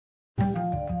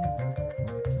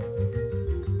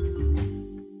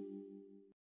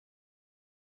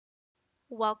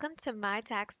Welcome to My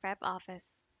Tax Prep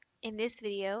Office. In this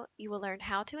video, you will learn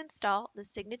how to install the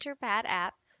Signature Pad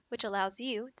app, which allows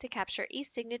you to capture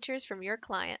e-signatures from your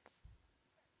clients.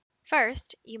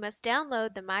 First, you must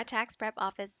download the My Tax Prep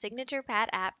Office Signature Pad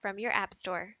app from your App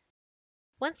Store.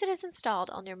 Once it is installed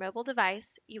on your mobile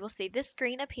device, you will see this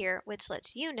screen appear, which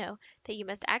lets you know that you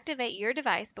must activate your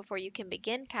device before you can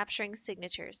begin capturing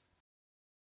signatures.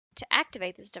 To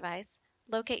activate this device,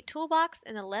 locate Toolbox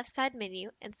in the left side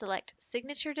menu and select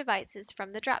Signature Devices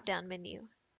from the drop-down menu.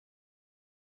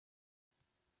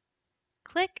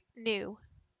 Click New.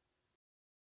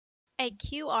 A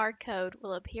QR code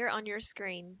will appear on your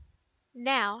screen.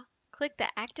 Now, click the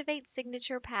Activate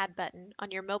Signature Pad button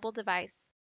on your mobile device.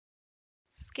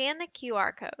 Scan the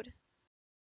QR code.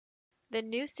 The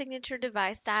New Signature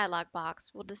Device dialog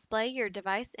box will display your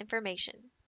device information.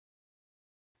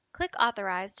 Click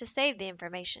Authorize to save the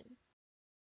information.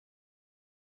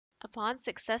 Upon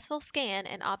successful scan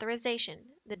and authorization,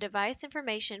 the device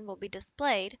information will be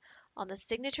displayed on the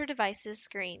Signature Devices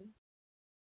screen.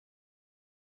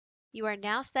 You are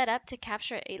now set up to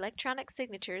capture electronic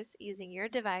signatures using your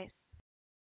device.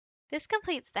 This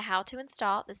completes the How to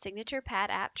Install the Signature Pad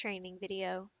app training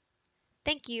video.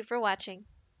 Thank you for watching.